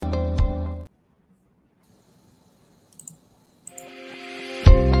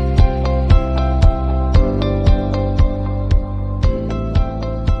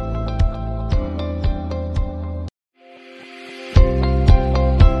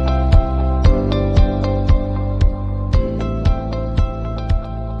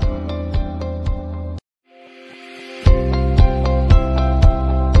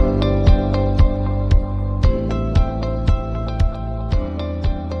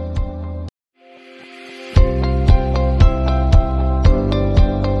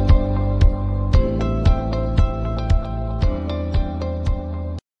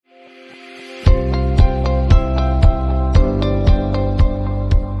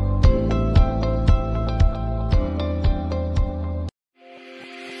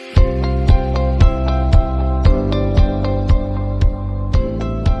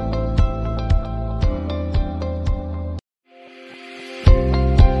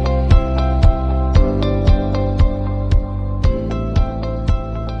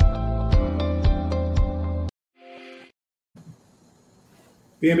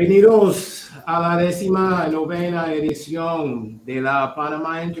Bienvenidos a la 19ª edición de la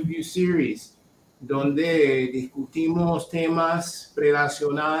Panama Interview Series, donde discutimos temas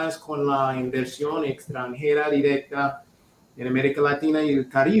relacionados con la inversión extranjera directa en América Latina y el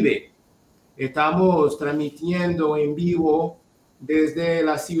Caribe. Estamos transmitiendo en vivo desde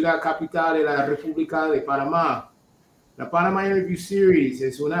la ciudad capital de la República de Panamá. La Panama Interview Series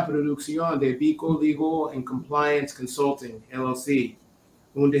es una producción de C.A.We Legal and Compliance Consulting, LLC,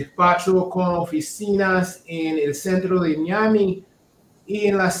 un despacho con oficinas en el centro de Miami y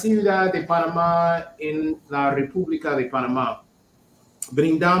en la ciudad de Panamá, en la República de Panamá.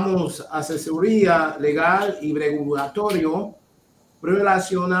 Brindamos asesoría legal y regulatorio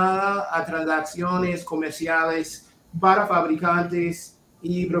relacionada a transacciones comerciales para fabricantes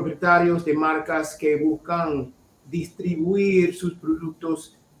y propietarios de marcas que buscan distribuir sus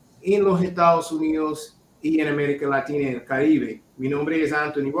productos en los Estados Unidos y en América Latina y el Caribe. Mi nombre es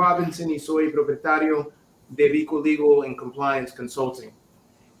Anthony Robinson y soy propietario de C.A.We Legal and Compliance Consulting.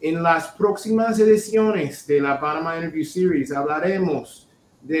 En las próximas ediciones de la Panama Interview Series hablaremos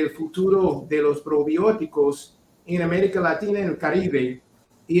del futuro de los probióticos en América Latina y el Caribe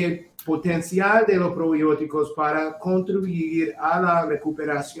y el potencial de los probióticos para contribuir a la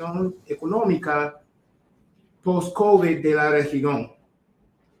recuperación económica post-COVID de la región.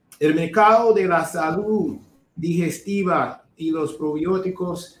 El mercado de la salud digestiva y los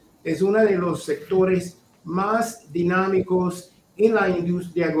probióticos es uno de los sectores más dinámicos en la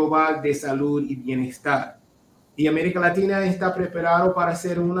industria global de salud y bienestar. Y América Latina está preparado para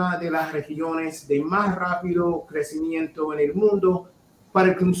ser una de las regiones de más rápido crecimiento en el mundo para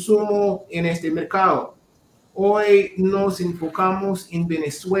el consumo en este mercado. Hoy nos enfocamos en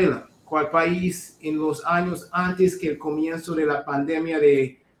Venezuela, cual país en los años antes que el comienzo de la pandemia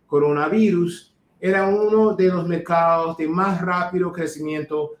de coronavirus era uno de los mercados de más rápido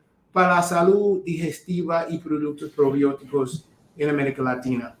crecimiento para la salud digestiva y productos probióticos en América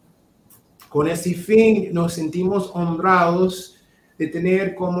Latina. Con ese fin, nos sentimos honrados de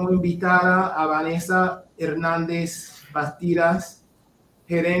tener como invitada a Vanessa Hernández Bastidas,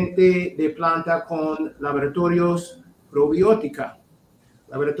 gerente de planta con Laboratorios Probiotica.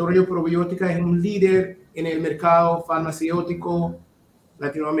 Laboratorio Probiotica es un líder en el mercado farmacéutico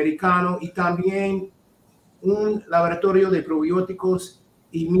latinoamericano y también un laboratorio de probióticos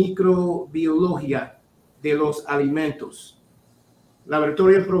y microbiología de los alimentos.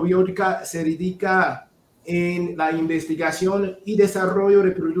 Laboratorio Probiótica se dedica en la investigación y desarrollo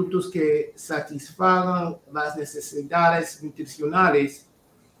de productos que satisfagan las necesidades nutricionales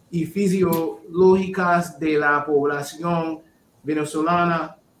y fisiológicas de la población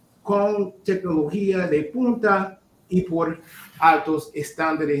venezolana con tecnología de punta y por altos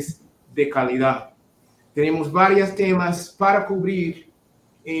estándares de calidad. Tenemos varios temas para cubrir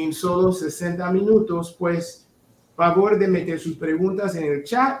en solo 60 minutos, pues favor de meter sus preguntas en el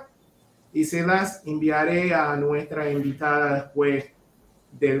chat y se las enviaré a nuestra invitada después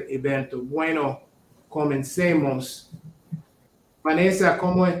del evento. Bueno, comencemos. Vanessa,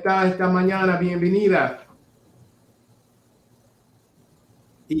 ¿cómo estás esta mañana? Bienvenida.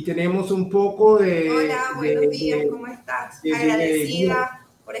 Y tenemos un poco de... Hola, buenos días, ¿cómo estás? Agradecida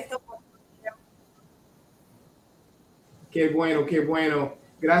por esta oportunidad. Qué bueno, qué bueno.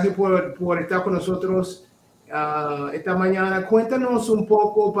 Gracias por estar con nosotros esta mañana. Cuéntanos un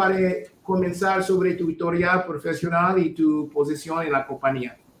poco para comenzar sobre tu historia profesional y tu posición en la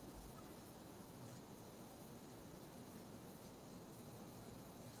compañía.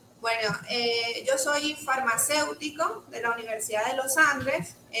 Bueno, yo soy farmacéutico de la Universidad de los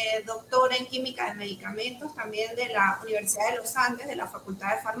Andes, doctora en química de medicamentos también de la Universidad de los Andes, de la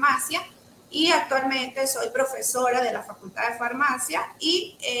Facultad de Farmacia, y actualmente soy profesora de la Facultad de Farmacia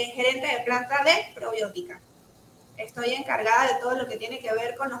y gerente de planta de probiótica. Estoy encargada de todo lo que tiene que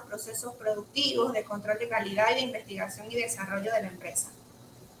ver con los procesos productivos, de control de calidad y de investigación y desarrollo de la empresa.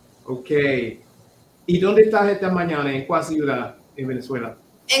 Ok. ¿Y dónde estás esta mañana? ¿En cuál ciudad en Venezuela?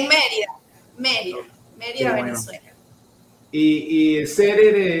 En Mérida, bueno. Venezuela. ¿Y el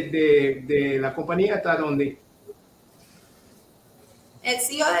sede de la compañía está dónde? El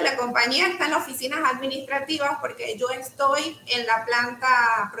CEO de la compañía está en las oficinas administrativas porque yo estoy en la planta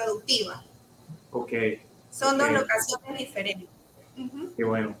productiva. Ok. Son dos locaciones diferentes. Qué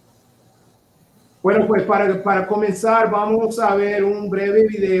bueno. Bueno, pues para comenzar vamos a ver un breve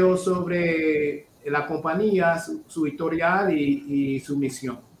video sobre la compañía, su historial y su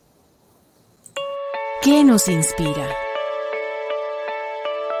misión. ¿Qué nos inspira?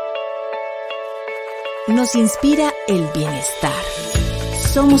 Nos inspira el bienestar.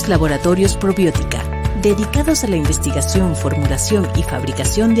 Somos Laboratorios Probiótica, dedicados a la investigación, formulación y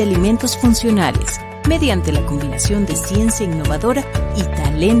fabricación de alimentos funcionales, mediante la combinación de ciencia innovadora y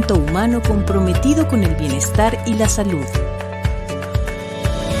talento humano comprometido con el bienestar y la salud.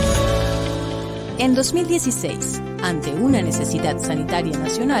 En 2016, ante una necesidad sanitaria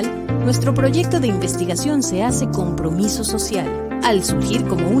nacional, nuestro proyecto de investigación se hace compromiso social, al surgir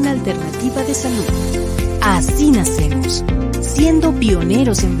como una alternativa de salud. Así nacemos, siendo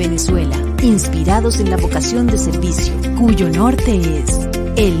pioneros en Venezuela, inspirados en la vocación de servicio, cuyo norte es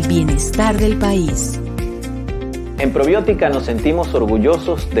el bienestar del país. En Probiótica nos sentimos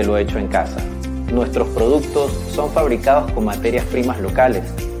orgullosos de lo hecho en casa. Nuestros productos son fabricados con materias primas locales,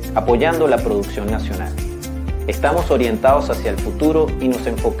 apoyando la producción nacional. Estamos orientados hacia el futuro y nos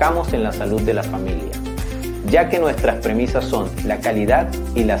enfocamos en la salud de la familia, ya que nuestras premisas son la calidad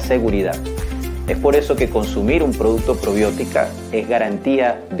y la seguridad. Es por eso que consumir un producto Probiótica es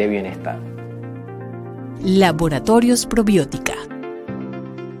garantía de bienestar. Laboratorios Probiótica.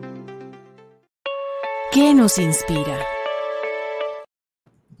 ¿Qué nos inspira?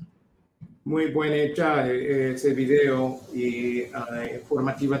 Muy buena hecha ese video y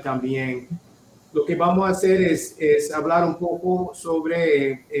informativa también. Lo que vamos a hacer es hablar un poco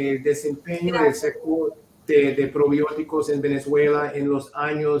sobre el desempeño del sector de probióticos en Venezuela en los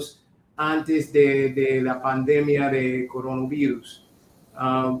años antes de la pandemia de coronavirus.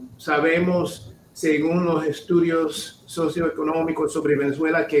 Sabemos, según los estudios socioeconómicos sobre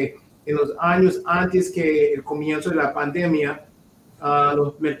Venezuela, que en los años antes que el comienzo de la pandemia,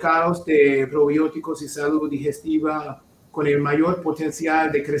 los mercados de probióticos y salud digestiva con el mayor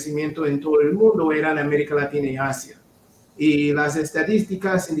potencial de crecimiento en todo el mundo eran América Latina y Asia. Y las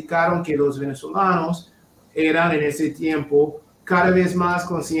estadísticas indicaron que los venezolanos eran en ese tiempo cada vez más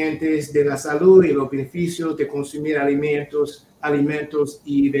conscientes de la salud y los beneficios de consumir alimentos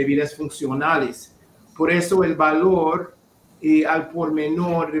y bebidas funcionales. Por eso el valor al por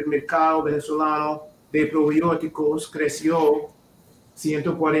menor del mercado venezolano de probióticos creció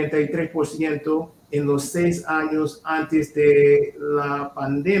 143% en los 6 años antes de la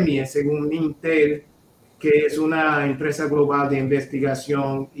pandemia, según Mintel, que es una empresa global de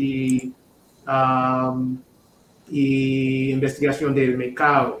investigación y investigación del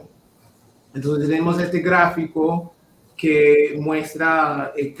mercado. Entonces tenemos este gráfico que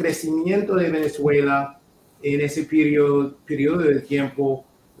muestra el crecimiento de Venezuela en ese periodo de tiempo,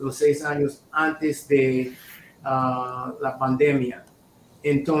 los 6 años antes de la pandemia.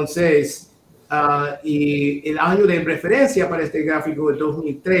 Entonces, y el año de referencia para este gráfico es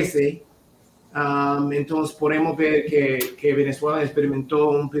 2013. Entonces podemos ver que Venezuela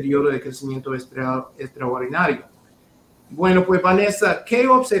experimentó un periodo de crecimiento extraordinario. Bueno, pues Vanessa, ¿qué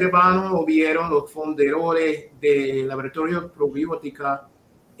observaron o vieron los fundadores del laboratorio Probiótica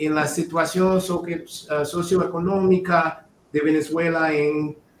en la situación socioeconómica de Venezuela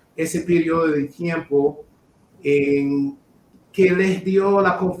en ese periodo de tiempo que les dio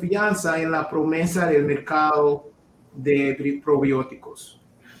la confianza en la promesa del mercado de probióticos?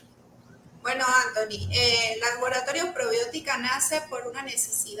 Bueno, Anthony, el laboratorio Probiótica nace por una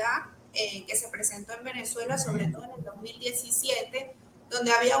necesidad que se presentó en Venezuela, sobre todo en el 2017,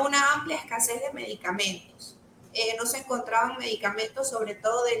 donde había una amplia escasez de medicamentos. No se encontraban medicamentos, sobre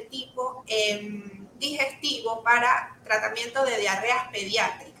todo del tipo digestivo, para tratamiento de diarreas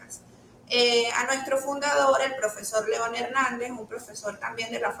pediátricas. A nuestro fundador, el profesor León Hernández, un profesor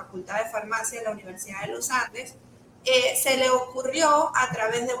también de la Facultad de Farmacia de la Universidad de los Andes, se le ocurrió, a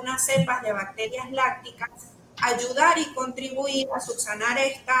través de unas cepas de bacterias lácticas, ayudar y contribuir a subsanar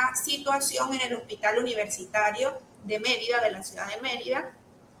esta situación en el Hospital Universitario de Mérida, de la ciudad de Mérida,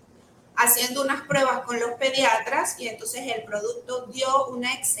 haciendo unas pruebas con los pediatras, y entonces el producto dio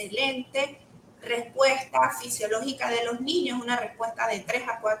una excelente respuesta fisiológica de los niños, una respuesta de 3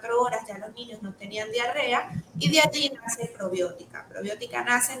 a 4 horas, ya los niños no tenían diarrea, y de allí nace Probiótica. Probiótica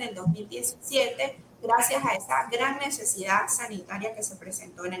nace en el 2017 gracias a esa gran necesidad sanitaria que se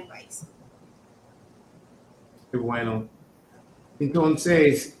presentó en el país. Qué bueno.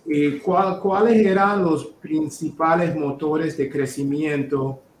 Entonces, ¿cuáles eran los principales motores de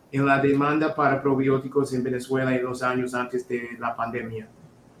crecimiento en la demanda para probióticos en Venezuela en los años antes de la pandemia?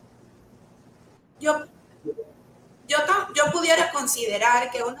 Yo pudiera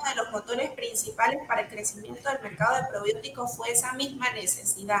considerar que uno de los motores principales para el crecimiento del mercado de probióticos fue esa misma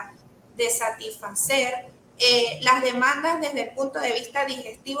necesidad de satisfacer las demandas desde el punto de vista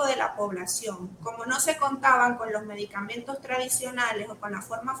digestivo de la población. Como no se contaban con los medicamentos tradicionales o con las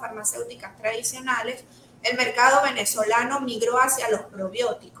formas farmacéuticas tradicionales, el mercado venezolano migró hacia los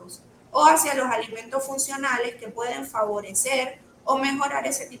probióticos o hacia los alimentos funcionales que pueden favorecer o mejorar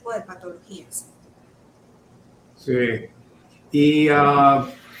ese tipo de patologías. Sí. Y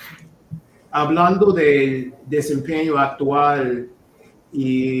hablando del desempeño actual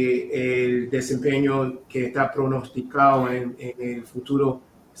y el desempeño que está pronosticado en el futuro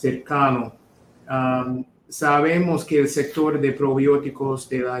cercano, sabemos que el sector de probióticos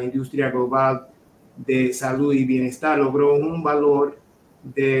de la industria global de salud y bienestar logró un valor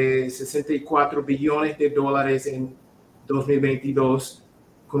de $64 billones en 2022,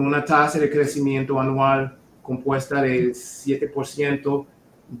 con una tasa de crecimiento anual compuesta del 7%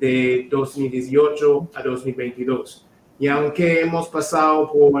 de 2018 a 2022. Y aunque hemos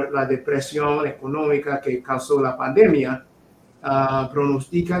pasado por la depresión económica que causó la pandemia,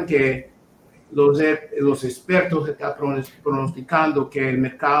 pronostican que los expertos están pronosticando que el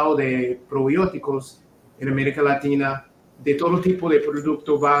mercado de probióticos en América Latina de todo tipo de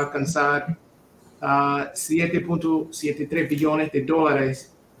productos va a alcanzar $7.73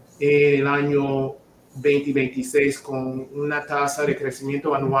 billones en el año 2026, con una tasa de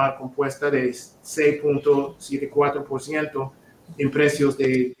crecimiento anual compuesta de 6.74% en precios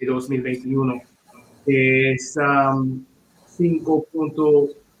de 2021. Es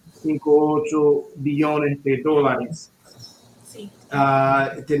 5.58 billones de dólares. Sí.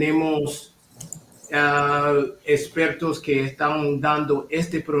 Tenemos expertos que están dando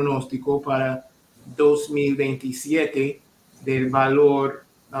este pronóstico para 2027 del valor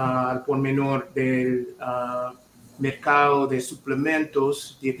al por menor del mercado de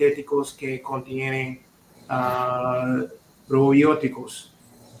suplementos dietéticos que contienen probióticos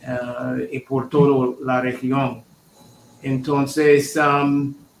y por toda la región. Entonces,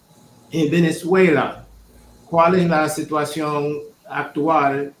 en Venezuela, ¿cuál es la situación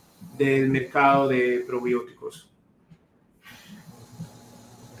actual del mercado de probióticos?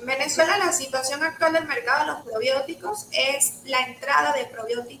 En Venezuela, la situación actual del mercado de los probióticos es la entrada de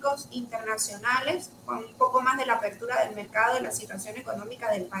probióticos internacionales, con un poco más de la apertura del mercado y la situación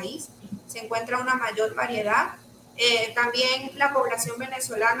económica del país. Se encuentra una mayor variedad. También la población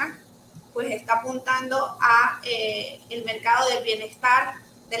venezolana pues está apuntando a el mercado del bienestar,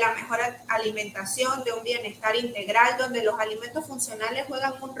 de la mejor alimentación, de un bienestar integral, donde los alimentos funcionales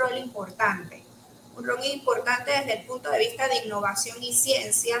juegan un rol importante desde el punto de vista de innovación y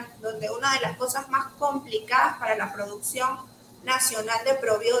ciencia, donde una de las cosas más complicadas para la producción nacional de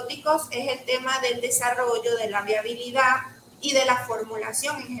probióticos es el tema del desarrollo, de la viabilidad y de la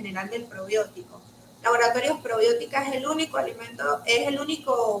formulación en general del probiótico. Laboratorios Probiótica es el único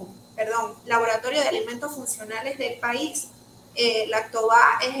laboratorio de alimentos funcionales del país.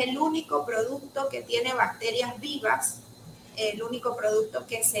 Lactoba es el único producto que tiene bacterias vivas, el único producto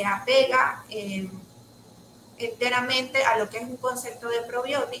que se apega enteramente a lo que es un concepto de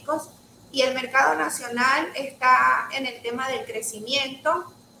probióticos, y el mercado nacional está en el tema del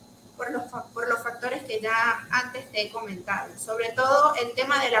crecimiento por los factores que ya antes te he comentado, sobre todo el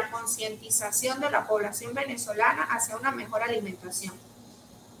tema de la concientización de la población venezolana hacia una mejor alimentación.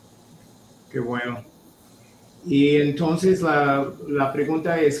 Qué bueno. Y entonces la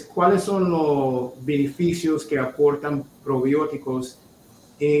pregunta es, ¿cuáles son los beneficios que aportan probióticos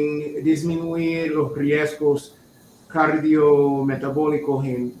en disminuir los riesgos cardiometabólicos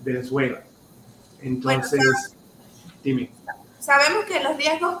en Venezuela? Entonces, dime. Sabemos que los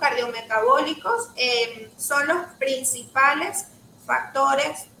riesgos cardiometabólicos son los principales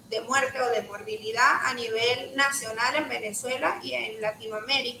factores de muerte o de morbilidad a nivel nacional en Venezuela y en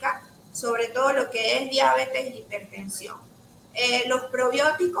Latinoamérica, sobre todo lo que es diabetes y hipertensión. Los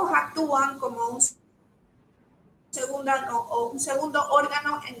probióticos actúan como un segundo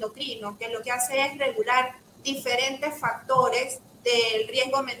órgano endocrino, que lo que hace es regular diferentes factores del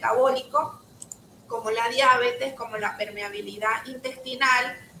riesgo metabólico, como la diabetes, como la permeabilidad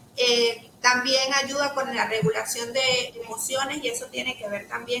intestinal. También ayuda con la regulación de emociones, y eso tiene que ver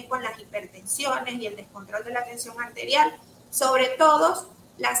también con las hipertensiones y el descontrol de la tensión arterial, sobre todo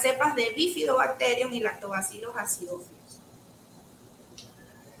las cepas de Bifidobacterium y Lactobacillus acidophilus.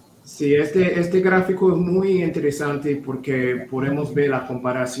 Sí, este gráfico es muy interesante porque podemos ver la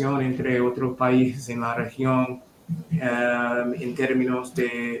comparación entre otros países en la región en términos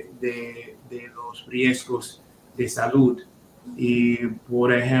de los riesgos de salud. Y,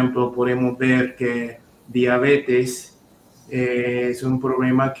 por ejemplo, podemos ver que diabetes es un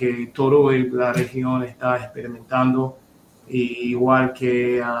problema que toda la región está experimentando, igual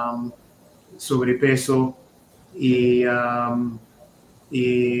que sobrepeso y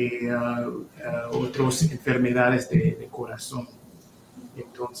otras enfermedades de corazón.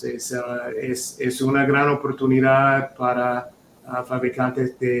 Entonces, es una gran oportunidad para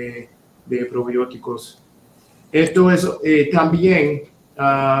fabricantes de probióticos. Esto es también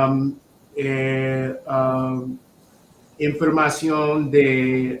información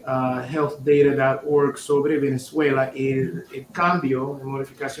de healthdata.org sobre Venezuela, el cambio, la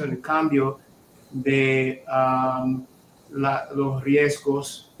modificación, el cambio de los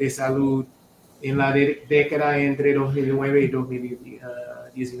riesgos de salud en la década entre 2009 y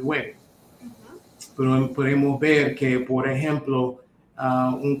 2019. Podemos ver que, por ejemplo,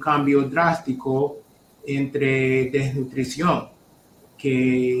 un cambio drástico entre desnutrición,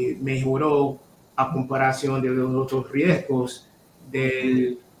 que mejoró a comparación de los otros riesgos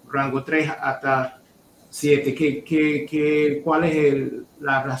del rango 3 hasta 7. ¿Cuál es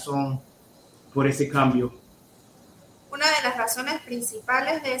la razón por ese cambio? Una de las razones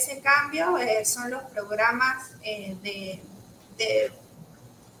principales de ese cambio son los programas de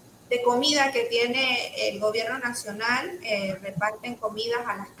comida que tiene el gobierno nacional. Reparten comidas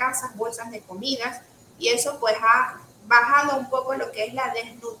a las casas, bolsas de comidas, y eso pues ha bajado un poco lo que es la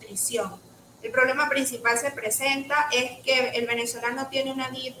desnutrición. El problema principal se presenta es que el venezolano tiene una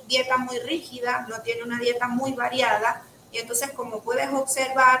dieta muy rígida, no tiene una dieta muy variada, y entonces, como puedes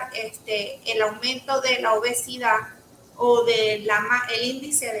observar, el aumento de la obesidad o el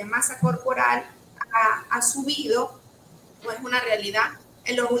índice de masa corporal ha subido, pues una realidad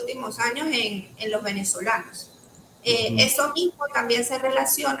en los últimos años en los venezolanos. Eso mismo también se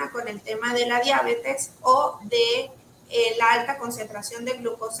relaciona con el tema de la diabetes o de la alta concentración de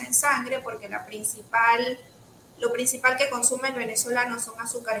glucosa en sangre, porque lo principal que consume el venezolano son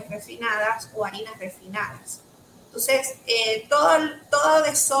azúcares refinadas o harinas refinadas. Entonces, todo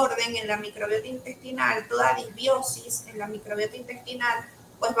desorden en la microbiota intestinal, toda disbiosis en la microbiota intestinal,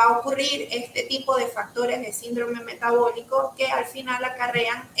 pues va a ocurrir este tipo de factores de síndrome metabólico que al final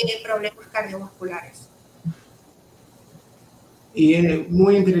acarrean problemas cardiovasculares. Y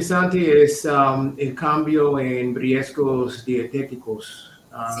muy interesante es el cambio en riesgos dietéticos,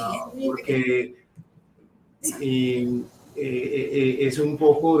 porque es un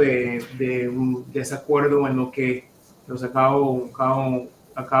poco de un desacuerdo en lo que nos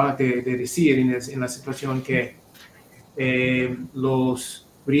acaba de decir en la situación que los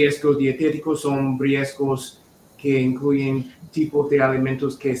riesgos dietéticos son riesgos que incluyen tipos de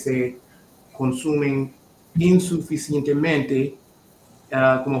alimentos que se consumen insuficientemente,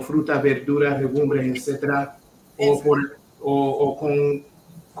 como frutas, verduras, legumbres, etcétera, o con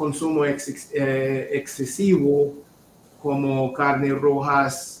consumo excesivo, como carnes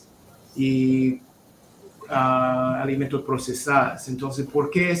rojas y alimentos procesados. Entonces, ¿por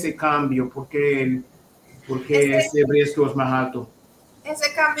qué ese cambio? ¿Por qué ese riesgo es más alto?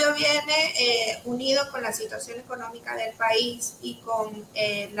 Ese cambio viene unido con la situación económica del país y con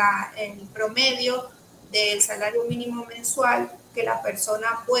el promedio del salario mínimo mensual que la persona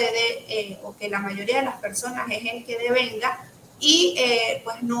puede, o que la mayoría de las personas es el que devenga, y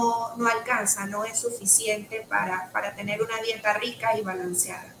pues no alcanza, no es suficiente para tener una dieta rica y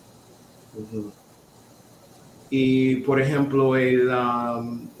balanceada. Y, por ejemplo, la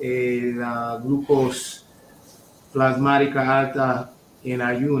glucosa plasmática alta en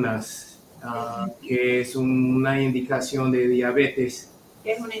ayunas, que es una indicación de diabetes,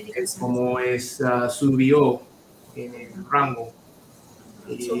 es una indicación. Como subió en el rango.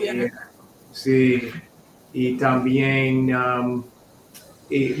 Sí, y también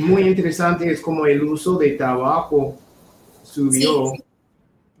muy interesante es como el uso de tabaco subió, sí.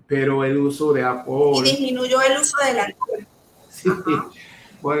 Pero el uso de alcohol. Y disminuyó el uso del alcohol. Sí,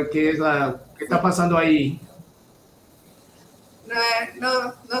 bueno, ¿qué está pasando ahí?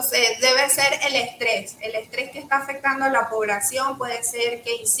 No sé, debe ser el estrés que está afectando a la población. Puede ser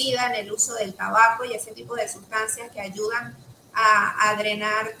que incida en el uso del tabaco y ese tipo de sustancias que ayudan a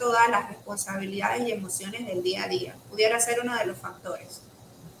drenar todas las responsabilidades y emociones del día a día. Pudiera ser uno de los factores.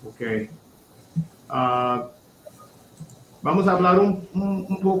 Ok. Vamos a hablar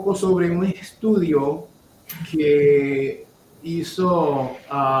un poco sobre un estudio que hizo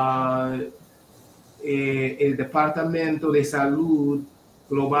el Departamento de Salud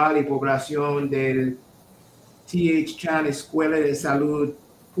Global y Población del T.H. Chan Escuela de Salud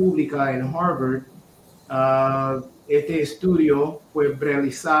Pública en Harvard. Este estudio fue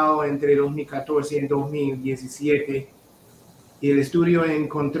realizado entre 2014 y 2017 y el estudio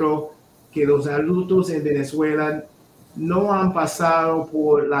encontró que los adultos en Venezuela no han pasado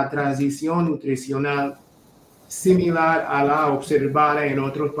por la transición nutricional similar a la observada en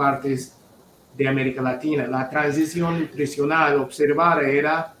otras partes de América Latina. La transición nutricional observada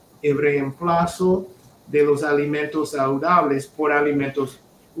era el reemplazo de los alimentos saludables por alimentos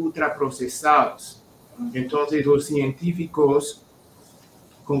ultraprocesados. Entonces, los científicos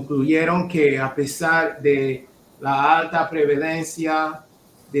concluyeron que a pesar de la alta prevalencia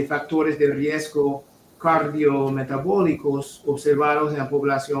de factores de riesgo cardiometabólicos observados en la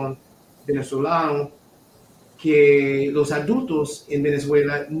población venezolana, que los adultos en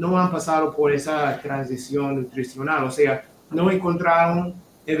Venezuela no han pasado por esa transición nutricional, o sea, no encontraron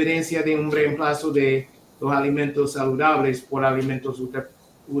evidencia de un reemplazo de los alimentos saludables por alimentos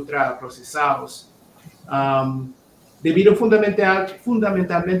ultraprocesados. Debido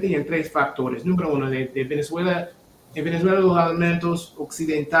fundamentalmente en 3 factores. Número 1, en Venezuela los alimentos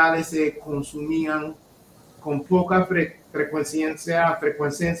occidentales se consumían con poca frecuencia.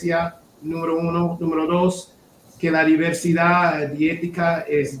 Número 1. Número 2, que la diversidad dietética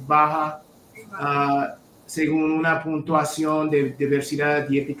es baja según una puntuación de diversidad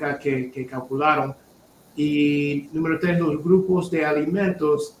dietética que calcularon. Y número 3, los grupos de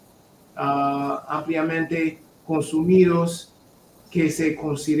alimentos ampliamente consumidos que se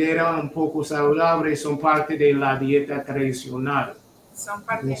consideran un poco saludables son parte de la dieta tradicional. Son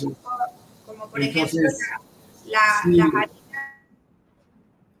parte, como por entonces, ejemplo sí,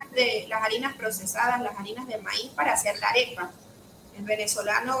 las harinas procesadas, las harinas de maíz para hacer la arepa. El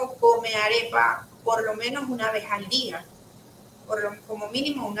venezolano come arepa por lo menos una vez al día, como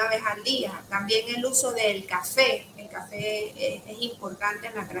mínimo una vez al día. También el uso del café. El café es importante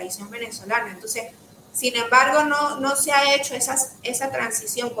en la tradición venezolana. Entonces, sin embargo, no se ha hecho esa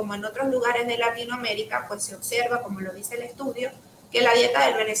transición como en otros lugares de Latinoamérica, pues se observa, como lo dice el estudio, que la dieta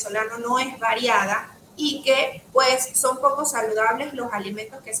del venezolano no es variada y que pues son poco saludables los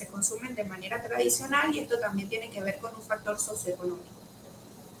alimentos que se consumen de manera tradicional, y esto también tiene que ver con un factor socioeconómico.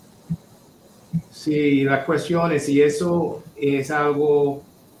 Sí, la cuestión es si eso es algo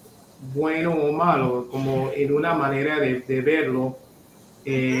bueno o malo, como en una manera de verlo,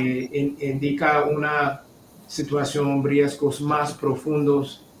 indica una situación, riesgos más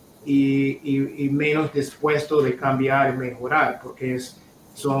profundos y menos dispuestos de cambiar y mejorar, porque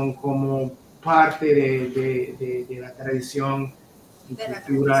son como parte de la tradición y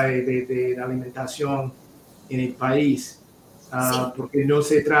cultura de la alimentación en el país, Sí. porque no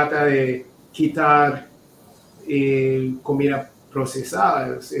se trata de quitar comida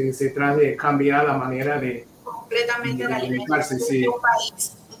procesada, se trata de cambiar la manera de completamente la alimentación sí. de un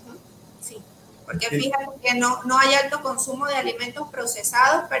país. Sí, porque fíjate que no hay alto consumo de alimentos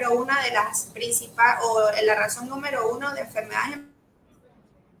procesados, pero una de las principales, o la razón número 1 de enfermedades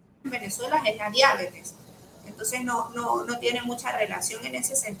en Venezuela es la diabetes. Entonces no tiene mucha relación en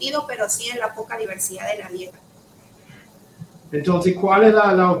ese sentido, pero sí en la poca diversidad de la dieta. Entonces, ¿cuál es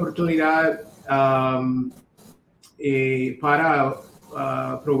la oportunidad para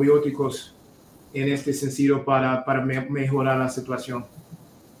probióticos en este sentido para mejorar la situación?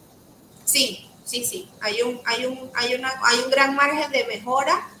 Sí. Hay un gran margen de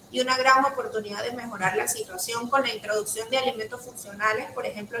mejora y una gran oportunidad de mejorar la situación con la introducción de alimentos funcionales, por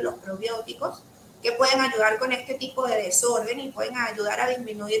ejemplo, los probióticos, que pueden ayudar con este tipo de desorden y pueden ayudar a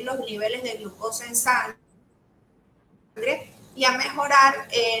disminuir los niveles de glucosa en sangre y a mejorar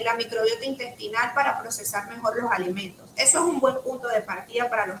la microbiota intestinal para procesar mejor los alimentos. Eso es un buen punto de partida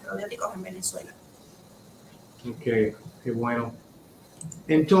para los probióticos en Venezuela. Ok, qué bueno.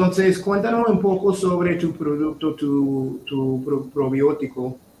 Entonces, cuéntanos un poco sobre tu producto, tu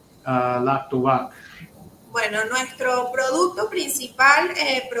probiótico, Lactovac. Bueno, nuestro producto principal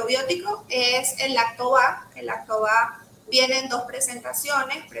probiótico es el Lactovac. El Lactovac viene en 2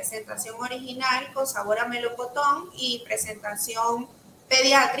 presentaciones: presentación original con sabor a melocotón y presentación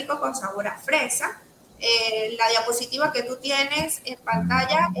pediátrico con sabor a fresa. La diapositiva que tú tienes en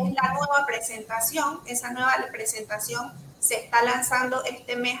pantalla es la nueva presentación. Esa nueva presentación se está lanzando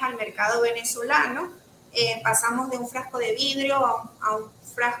este mes al mercado venezolano. Pasamos de un frasco de vidrio a un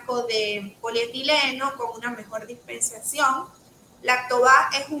frasco de polietileno con una mejor dispensación.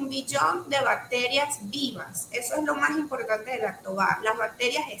 Lactovac es un billón de bacterias vivas. Eso es lo más importante de Lactovac. Las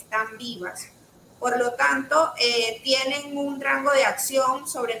bacterias están vivas. Por lo tanto, tienen un rango de acción,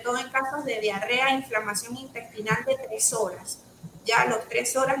 sobre todo en casos de diarrea e inflamación intestinal, de 3 horas. Ya a las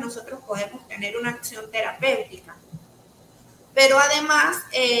 3 horas nosotros podemos tener una acción terapéutica. Pero además,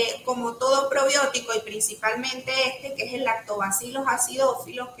 como todo probiótico, y principalmente este, que es el Lactobacillus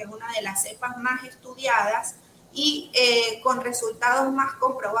acidophilus, que es una de las cepas más estudiadas y con resultados más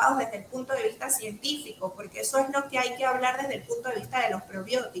comprobados desde el punto de vista científico, porque eso es lo que hay que hablar desde el punto de vista de los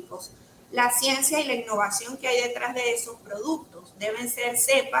probióticos. La ciencia y la innovación que hay detrás de esos productos deben ser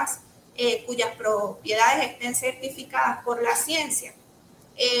cepas cuyas propiedades estén certificadas por la ciencia.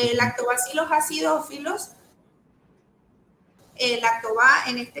 Lactobacillus acidophilus, Lactovac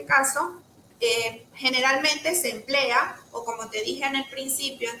en este caso, generalmente se emplea, o como te dije en el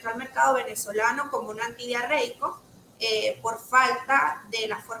principio, entró al mercado venezolano como un antidiarreico. por falta de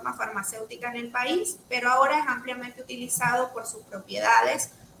la forma farmacéutica en el país, pero ahora es ampliamente utilizado por sus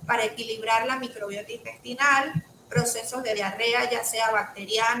propiedades para equilibrar la microbiota intestinal, procesos de diarrea, ya sea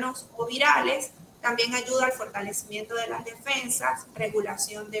bacterianos o virales. También ayuda al fortalecimiento de las defensas,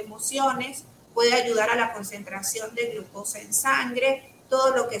 regulación de emociones, puede ayudar a la concentración de glucosa en sangre,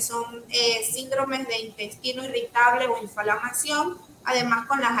 todo lo que son síndromes de intestino irritable o inflamación, además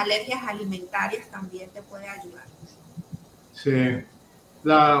con las alergias alimentarias también te puede ayudar. Sí.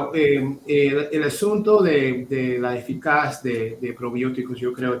 El asunto de la eficacia de probióticos,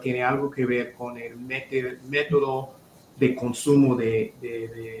 yo creo que tiene algo que ver con el método de consumo de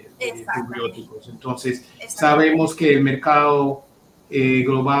probióticos. Entonces, sabemos que el mercado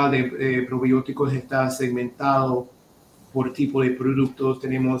global de probióticos está segmentado por tipo de productos.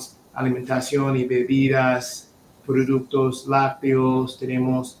 Tenemos alimentación y bebidas, productos lácteos,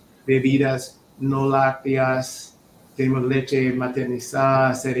 tenemos bebidas no lácteas, tenemos leche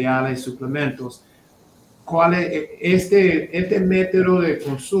maternizada, cereales, suplementos. ¿Cuál es este método de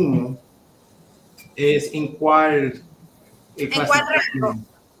consumo? ¿Es en cuál rango?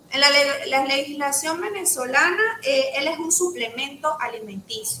 En la legislación venezolana, él es un suplemento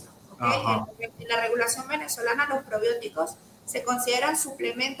alimenticio. ¿Okay? En la regulación venezolana, los probióticos se consideran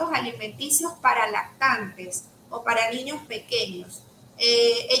suplementos alimenticios para lactantes o para niños pequeños.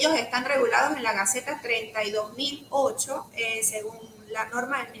 Ellos están regulados en la Gaceta 32.008, según la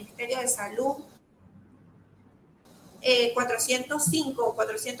norma del Ministerio de Salud 405 o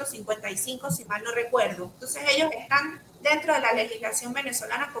 455, si mal no recuerdo. Entonces ellos están dentro de la legislación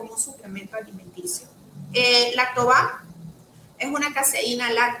venezolana como un suplemento alimenticio. Lactoban es una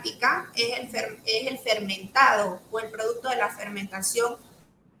caseína láctica, es el fermentado o el producto de la fermentación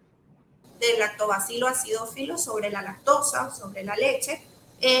del lactobacilo acidófilo sobre la lactosa, sobre la leche,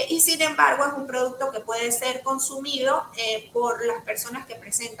 y sin embargo es un producto que puede ser consumido por las personas que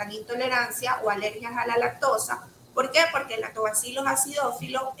presentan intolerancia o alergias a la lactosa. ¿Por qué? Porque el lactobacillus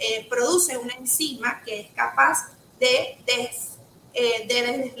acidófilo produce una enzima que es capaz de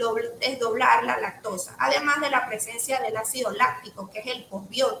desdoblar la lactosa, además de la presencia del ácido láctico, que es el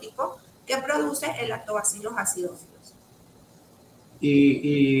postbiótico que produce el lactobacillus acidófilos.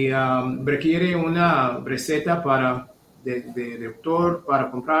 Y requiere una receta de doctor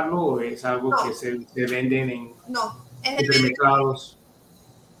para comprarlo, o es algo que se venden en supermercados?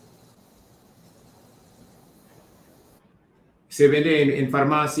 ¿Se vende en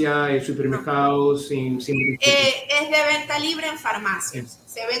farmacia, en supermercados? Es de venta libre en farmacias.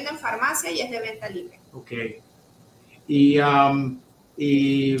 Se vende en farmacia y es de venta libre. Ok. Y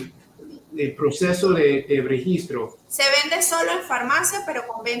el proceso de registro. Se vende solo en farmacia, pero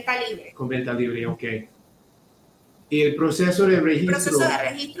con venta libre. Con venta libre, ok. Y el proceso de registro. El proceso de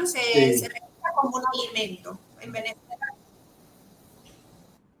registro se registra como un alimento en Venezuela.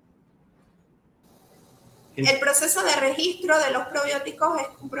 El proceso de registro de los probióticos es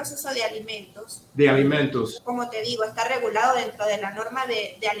un proceso de alimentos. De alimentos. Como te digo, está regulado dentro de la norma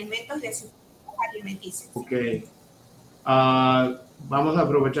de alimentos y de suplementos alimenticios. Ok. Vamos a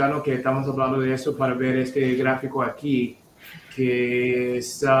aprovecharnos que estamos hablando de eso para ver este gráfico aquí, que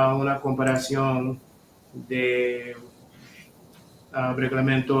es una comparación de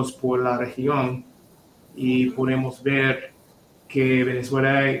reglamentos por la región, y podemos ver que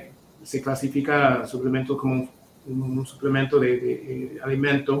Venezuela se clasifica suplemento como un suplemento de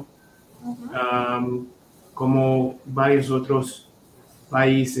alimento, como varios otros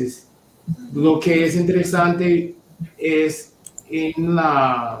países. Lo que es interesante es en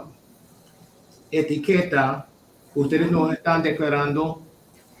la etiqueta, ustedes nos están declarando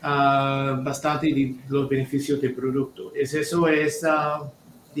bastante de los beneficios del producto. ¿Eso es?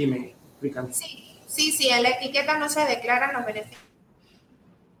 Dime, explícame. Sí, en la etiqueta no se declaran los beneficios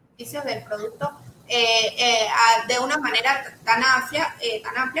del producto de una manera tan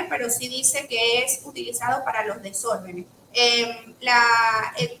amplia, pero sí dice que es utilizado para los desórdenes.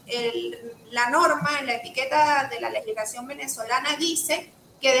 La norma en la etiqueta de la legislación venezolana dice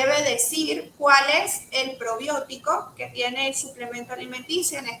que debe decir cuál es el probiótico que tiene el suplemento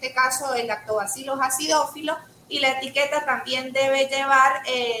alimenticio, en este caso el lactobacillus acidófilo, y la etiqueta también debe llevar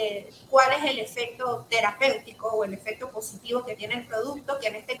cuál es el efecto terapéutico o el efecto positivo que tiene el producto, que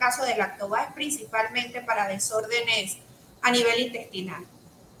en este caso de lactoba es principalmente para desórdenes a nivel intestinal.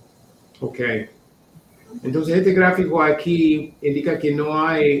 Ok. Entonces este gráfico aquí indica que no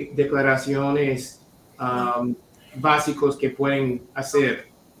hay declaraciones básicos que pueden hacer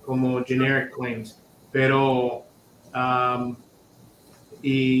como generic claims, pero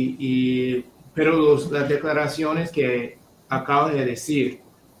las declaraciones que acabo de decir,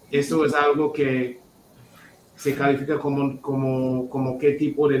 eso es algo que se califica como qué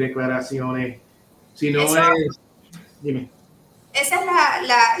tipo de declaraciones. Si no Eso, dime. esa es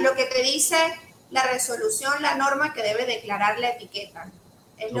lo que te dice la resolución, la norma que debe declarar la etiqueta.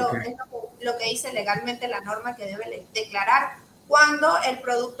 Es lo que dice legalmente la norma que debe declarar cuando el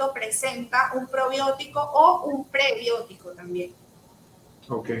producto presenta un probiótico o un prebiótico también.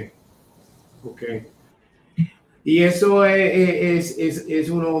 Ok. Y eso es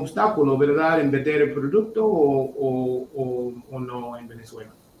un obstáculo, ¿verdad? En vender el producto o no en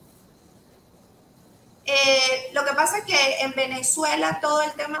Venezuela. Lo que pasa es que en Venezuela todo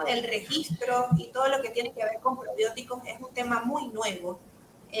el tema del registro y todo lo que tiene que ver con probióticos es un tema muy nuevo.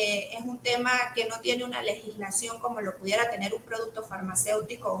 Es un tema que no tiene una legislación como lo pudiera tener un producto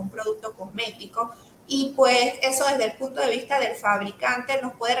farmacéutico o un producto cosmético. Y pues eso desde el punto de vista del fabricante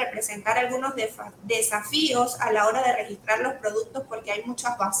nos puede representar algunos desafíos a la hora de registrar los productos porque hay muchos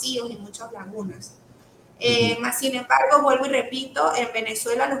vacíos y muchas lagunas. Más sin embargo, vuelvo y repito, en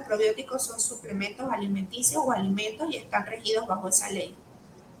Venezuela los probióticos son suplementos alimenticios o alimentos y están regidos bajo esa ley.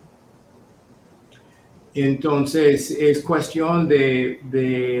 Entonces, es cuestión de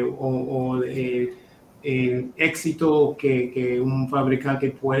éxito que un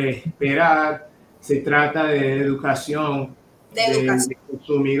fabricante puede esperar. Se trata de educación del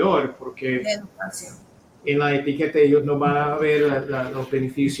consumidor, porque en la etiqueta ellos no van a ver los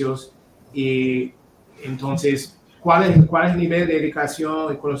beneficios. Y entonces, ¿cuál es el nivel de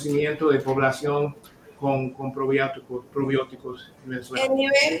educación y conocimiento de población con probióticos en Venezuela?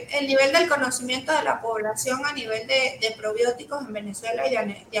 El nivel del conocimiento de la población a nivel de probióticos en Venezuela y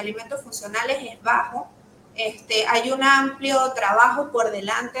de alimentos funcionales es bajo. Hay un amplio trabajo por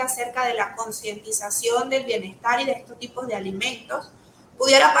delante acerca de la concientización del bienestar y de estos tipos de alimentos.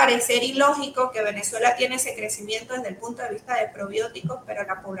 Pudiera parecer ilógico que Venezuela tiene ese crecimiento desde el punto de vista de probióticos, pero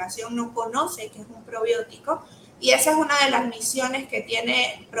la población no conoce qué es un probiótico. Y esa es una de las misiones que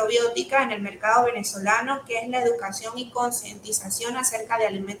tiene Probiótica en el mercado venezolano, que es la educación y concientización acerca de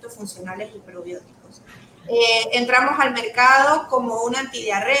alimentos funcionales y probióticos. Entramos al mercado como un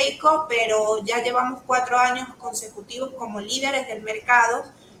antidiarreico, pero ya llevamos 4 años consecutivos como líderes del mercado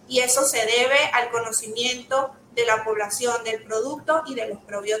y eso se debe al conocimiento de la población del producto y de los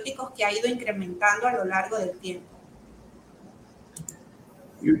probióticos que ha ido incrementando a lo largo del tiempo.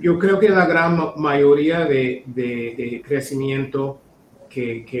 Yo creo que la gran mayoría de crecimiento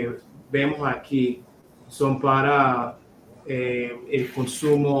que vemos aquí son para el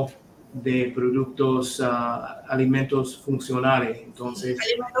consumo de productos, alimentos funcionales. Entonces,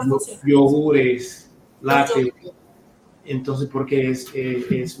 yogures, lácteos. Entonces, porque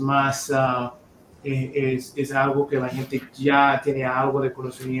es más, es algo que la gente ya tiene algo de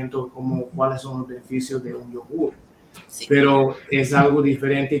conocimiento como cuáles son los beneficios de un yogur. Sí. Pero es algo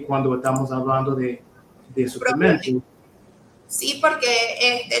diferente cuando estamos hablando de suplementos. Sí,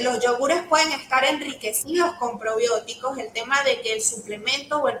 porque los yogures pueden estar enriquecidos con probióticos. El tema de que el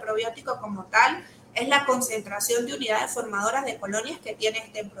suplemento o el probiótico como tal es la concentración de unidades formadoras de colonias que tiene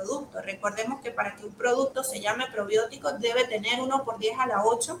este producto. Recordemos que para que un producto se llame probiótico debe tener 1 por 10 a la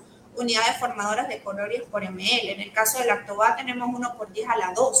 8 unidades formadoras de colonias por ml. En el caso del lactobacillus tenemos 1 por 10 a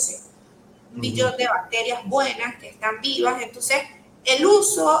la 12. Un billón de bacterias buenas que están vivas. Entonces, el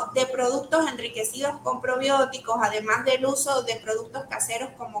uso de productos enriquecidos con probióticos, además del uso de productos caseros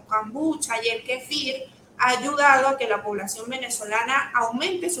como kombucha y el kefir, ha ayudado a que la población venezolana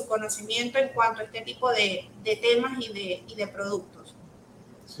aumente su conocimiento en cuanto a este tipo de temas y de productos.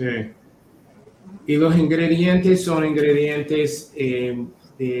 Sí. Y los ingredientes son ingredientes que...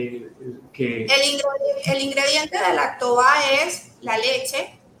 El ingrediente de lactobacillus es la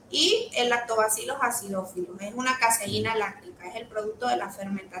leche y el lactobacillus acidophilus. Es una caseína láctica, es el producto de la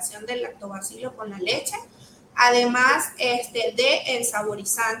fermentación del lactobacillus con la leche, además de el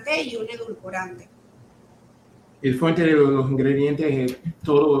saborizante y un edulcorante. El fuente de los ingredientes es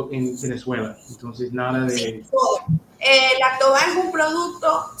todo en Venezuela, entonces nada de... Sí, todo. Lactobacillus es un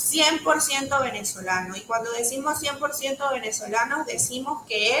producto 100% venezolano y cuando decimos 100% venezolano decimos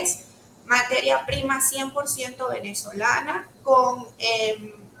que es materia prima 100% venezolana con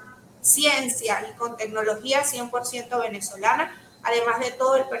ciencia y con tecnología 100% venezolana, además de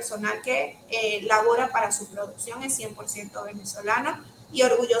todo el personal que labora para su producción es 100% venezolana y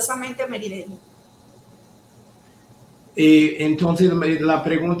orgullosamente merideño. Entonces, la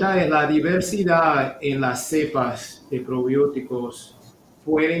pregunta es, la diversidad en las cepas de probióticos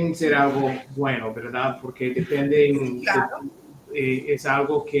pueden ser algo bueno, ¿verdad? Porque dependen, claro. Es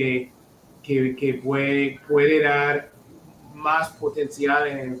algo que puede dar más potencial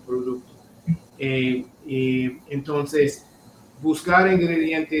en el producto. Entonces, buscar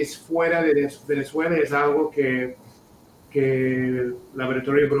ingredientes fuera de Venezuela es algo que el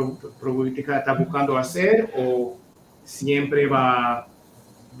laboratorio de probiotica está buscando hacer, o siempre va a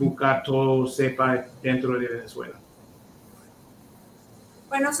buscar todo cepa dentro de Venezuela?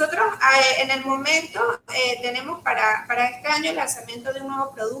 Pues nosotros en el momento tenemos para este año el lanzamiento de un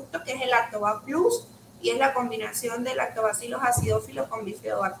nuevo producto que es el Lactobacillus Plus, y es la combinación de Lactobacillus acidophilus con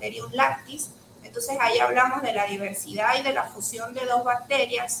Bifidobacterium lactis. Entonces ahí hablamos de la diversidad y de la fusión de dos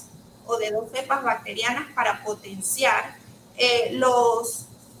bacterias o de dos cepas bacterianas para potenciar lo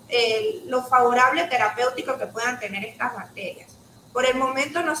favorable terapéutico que puedan tener estas bacterias. Por el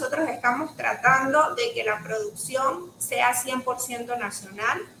momento nosotros estamos tratando de que la producción sea 100%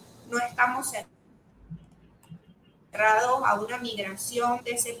 nacional, no estamos cerrados a una migración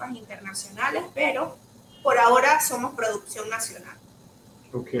de cepas internacionales, pero por ahora somos producción nacional.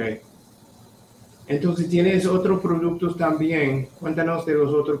 Ok. Entonces, ¿tienes otros productos también? Cuéntanos de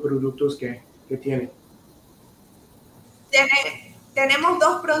los otros productos que tienen. Tenemos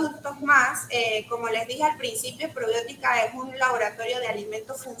dos productos más. Como les dije al principio, Probiótica es un laboratorio de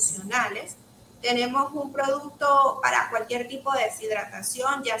alimentos funcionales. Tenemos un producto para cualquier tipo de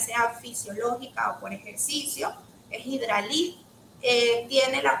deshidratación, ya sea fisiológica o por ejercicio. Es Hidralit.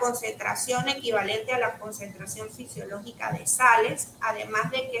 Tiene la concentración equivalente a la concentración fisiológica de sales, además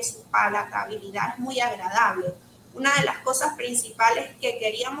de que su palatabilidad es muy agradable. Una de las cosas principales que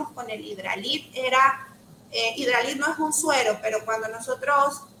queríamos con el Hidralit era... Hidralit no es un suero, pero cuando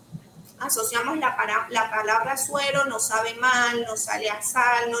nosotros asociamos la palabra suero, nos sabe mal, nos sale a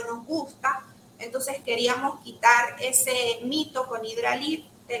sal, no nos gusta. Entonces queríamos quitar ese mito con Hidralit.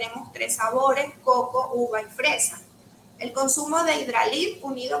 Tenemos 3 sabores: coco, uva y fresa. El consumo de Hidralit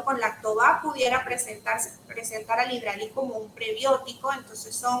unido con Lactobacillus pudiera presentar al Hidralit como un prebiótico.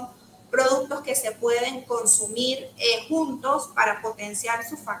 Entonces son productos que se pueden consumir juntos para potenciar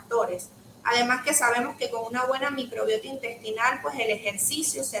sus factores. Además que sabemos que con una buena microbiota intestinal, pues el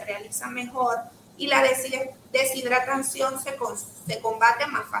ejercicio se realiza mejor y la deshidratación se combate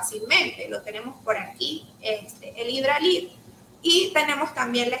más fácilmente. Lo tenemos por aquí, el Hidralit. Y tenemos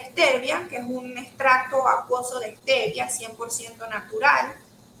también la stevia, que es un extracto acuoso de stevia 100% natural,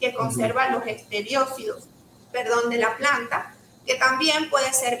 que conserva los esteviócidos, de la planta, que también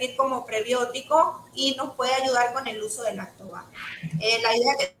puede servir como prebiótico y nos puede ayudar con el uso del lactobacillus. La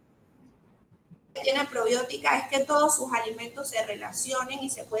idea que tiene Probiótica es que todos sus alimentos se relacionen y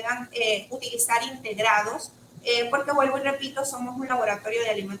se puedan utilizar integrados, porque vuelvo y repito, somos un laboratorio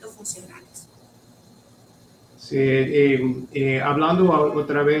de alimentos funcionales. Sí, hablando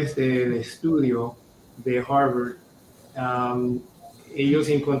otra vez del estudio de Harvard, ellos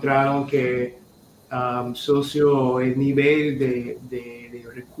encontraron que el nivel de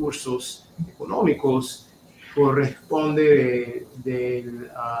recursos económicos corresponde de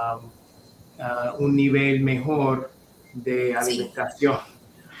un nivel mejor de alimentación,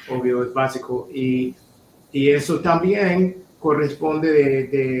 sí. Obvio, es básico, y eso también corresponde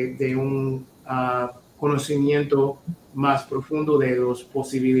de un conocimiento más profundo de las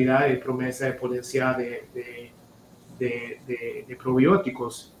posibilidades, promesa y potencial de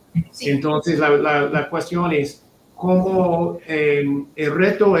probióticos. Sí. Entonces la cuestión es cómo el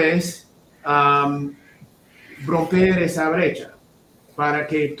reto es romper esa brecha para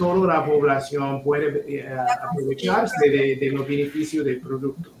que toda la población pueda aprovecharse de los beneficios del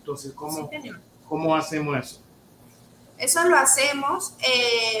producto. Entonces, ¿cómo hacemos eso? Eso lo hacemos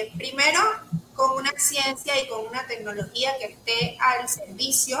primero con una ciencia y con una tecnología que esté al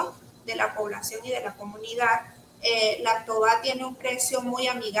servicio de la población y de la comunidad. Lactobacillus tiene un precio muy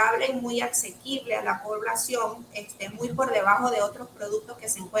amigable y muy asequible a la población, muy por debajo de otros productos que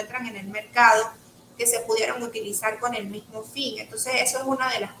se encuentran en el mercado, que se pudieran utilizar con el mismo fin. Entonces, eso es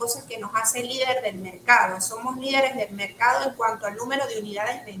una de las cosas que nos hace líder del mercado. Somos líderes del mercado en cuanto al número de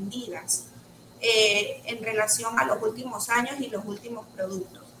unidades vendidas en relación a los últimos años y los últimos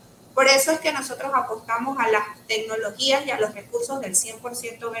productos. Por eso es que nosotros apostamos a las tecnologías y a los recursos del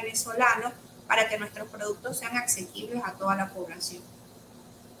 100% venezolano para que nuestros productos sean asequibles a toda la población.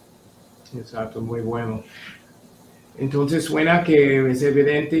 Exacto, muy bueno. Entonces suena que es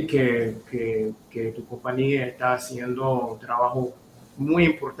evidente que tu compañía está haciendo un trabajo muy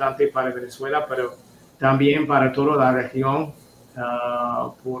importante para Venezuela, pero también para toda la región,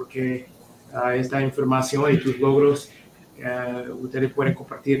 porque esta información y tus logros ustedes pueden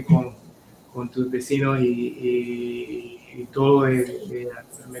compartir con tus vecinos y todo de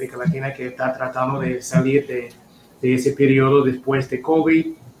América Latina que está tratando de salir de ese periodo después de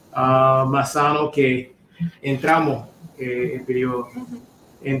COVID, más sano que entramos el periodo.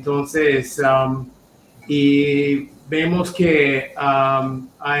 Entonces, y vemos que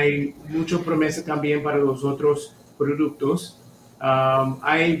hay mucha promesa también para los otros productos.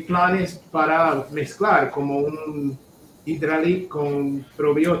 Hay planes para mezclar como un hidralit con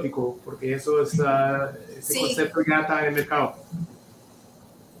probiótico, porque eso es, ese concepto ya está en el mercado.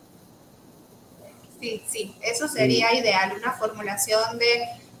 Sí, eso sería ideal, una formulación de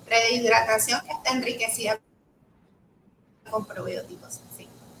rehidratación que está enriquecida con probióticos. Sí.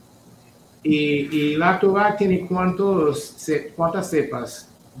 ¿Y Lactobac tiene cuántas cepas?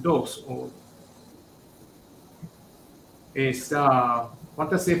 ¿Dos?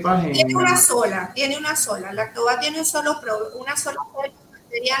 ¿Cuántas cepas? Tiene una sola. Lactobac tiene una sola cepa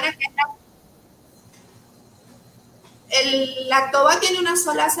bacteriana que es el Lactobac tiene una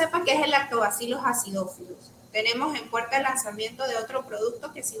sola cepa que es el Lactobacillus acidophilus. Tenemos en puerta el lanzamiento de otro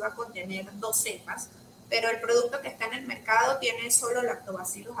producto que sí va a contener 2 cepas, pero el producto que está en el mercado tiene solo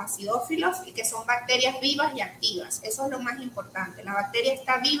Lactobacillus acidophilus y que son bacterias vivas y activas. Eso es lo más importante. La bacteria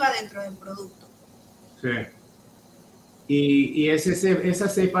está viva dentro del producto. Sí. Y esa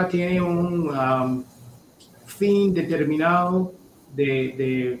cepa tiene un fin determinado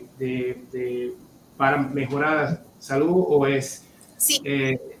para mejorar la salud, o es sí.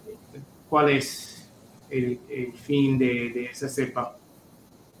 ¿Cuál es el fin de esa cepa?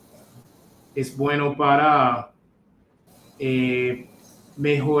 Es bueno para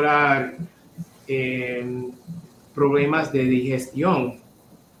mejorar problemas de digestión,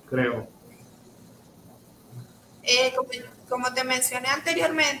 creo. Como te mencioné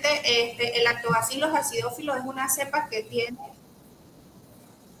anteriormente, el Lactobacillus acidophilus es una cepa que tiene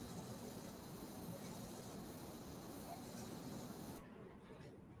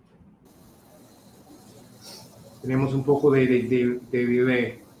tenemos un poco de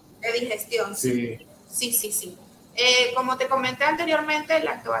digestión. Sí. Como te comenté anteriormente, el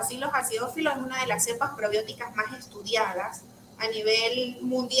Lactobacillus acidophilus es una de las cepas probióticas más estudiadas a nivel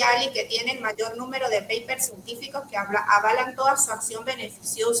mundial y que tiene el mayor número de papers científicos que avalan toda su acción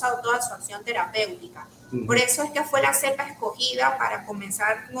beneficiosa o toda su acción terapéutica. Por eso es que fue la cepa escogida para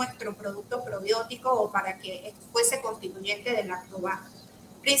comenzar nuestro producto probiótico o para que fuese constituyente del Lactobac.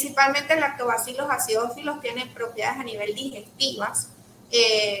 Principalmente el Lactobacillus acidophilus tiene propiedades a nivel digestivas,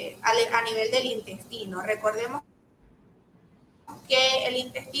 a nivel del intestino. Recordemos que el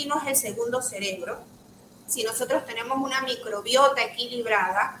intestino es el segundo cerebro. Si nosotros tenemos una microbiota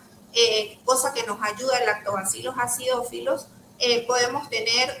equilibrada, cosa que nos ayuda el Lactobacillus acidophilus, podemos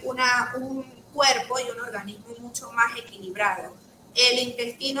tener un cuerpo y un organismo mucho más equilibrado. El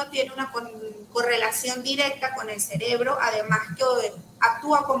intestino tiene una correlación directa con el cerebro, además que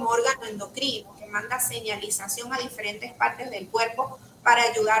actúa como órgano endocrino, que manda señalización a diferentes partes del cuerpo para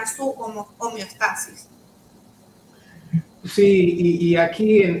ayudar su homeostasis. Sí, y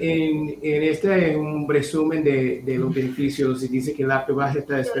aquí en este es un resumen de los beneficios, y dice que el Lactobac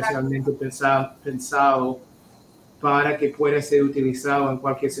está especialmente pensado para que pueda ser utilizado en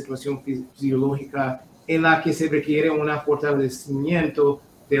cualquier situación fisiológica en la que se requiere un fortalecimiento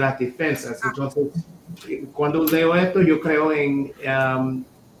de las defensas. Entonces, cuando leo esto, yo creo en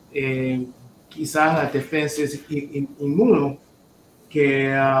quizás las defensas inmuno,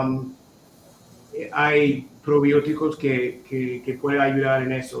 que hay probióticos que pueden ayudar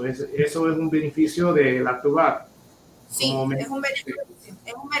en eso. Eso es un beneficio de Lactobac. Sí, es un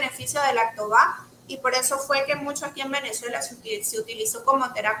beneficio de Lactobac, y por eso fue que mucho aquí en Venezuela se utilizó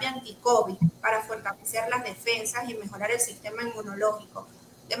como terapia anti-COVID para fortalecer las defensas y mejorar el sistema inmunológico,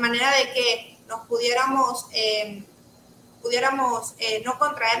 de manera de que nos pudiéramos no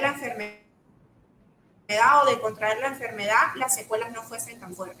contraer la enfermedad, o de contraer la enfermedad, las secuelas no fuesen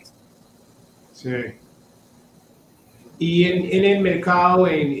tan fuertes. Sí. Y en el mercado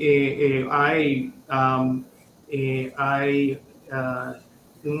hay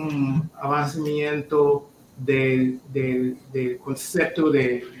un avancamiento del concepto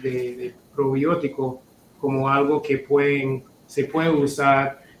de probiótico como algo que se puede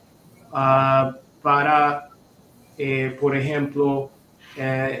usar para, por ejemplo,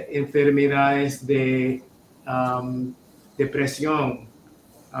 enfermedades de depresión,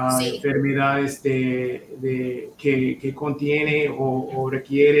 Sí. enfermedades que contiene o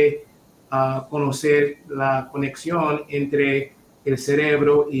requiere conocer la conexión entre el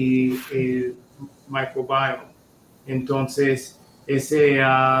cerebro y el microbiome. Entonces,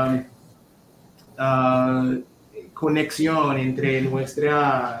 esa conexión entre nuestro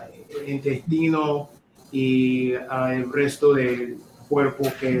intestino y el resto del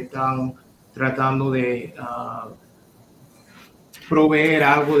cuerpo que están tratando de proveer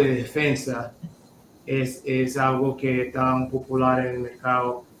algo de defensa es algo que es tan popular en el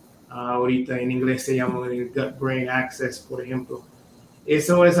mercado. ahorita en inglés se llama el gut-brain axis, por ejemplo.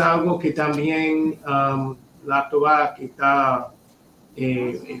 Eso es algo que también Lactobac está,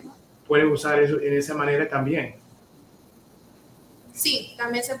 puede usar eso en esa manera también. Sí,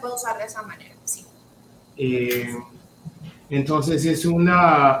 también se puede usar de esa manera, sí. Entonces es un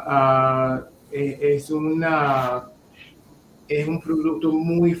producto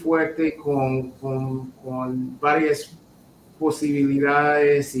muy fuerte con varias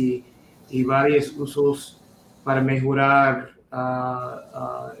posibilidades y varios usos para mejorar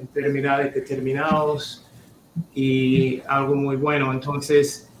enfermedades determinadas y algo muy bueno.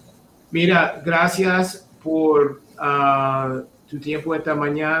 Entonces, mira, gracias por tu tiempo esta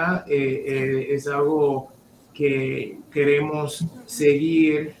mañana. Es algo que queremos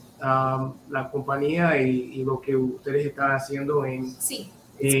seguir la compañía y lo que ustedes están haciendo en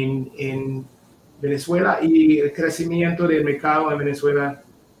Venezuela y el crecimiento del mercado en Venezuela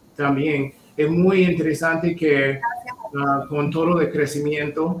también. Es muy interesante que con todo el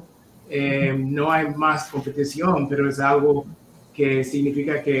crecimiento no hay más competición, pero es algo que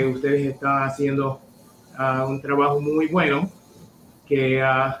significa que ustedes están haciendo un trabajo muy bueno, que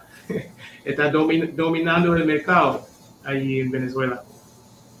está dominando el mercado allí en Venezuela.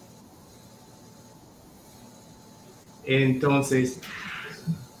 Entonces,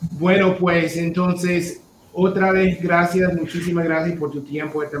 bueno, pues entonces, otra vez gracias, muchísimas gracias por tu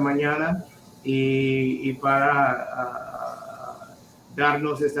tiempo esta mañana y para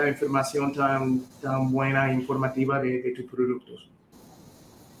darnos esta información tan buena e informativa de tus productos.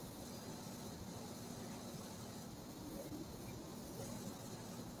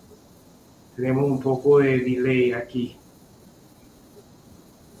 Tenemos un poco de delay aquí.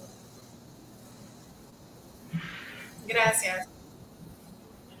 Gracias.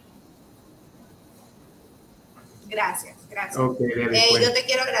 Gracias. Okay, yo te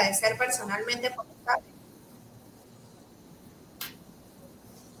quiero agradecer personalmente por estar.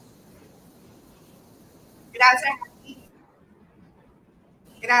 Gracias a ti.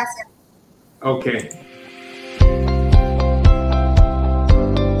 Gracias. Okay.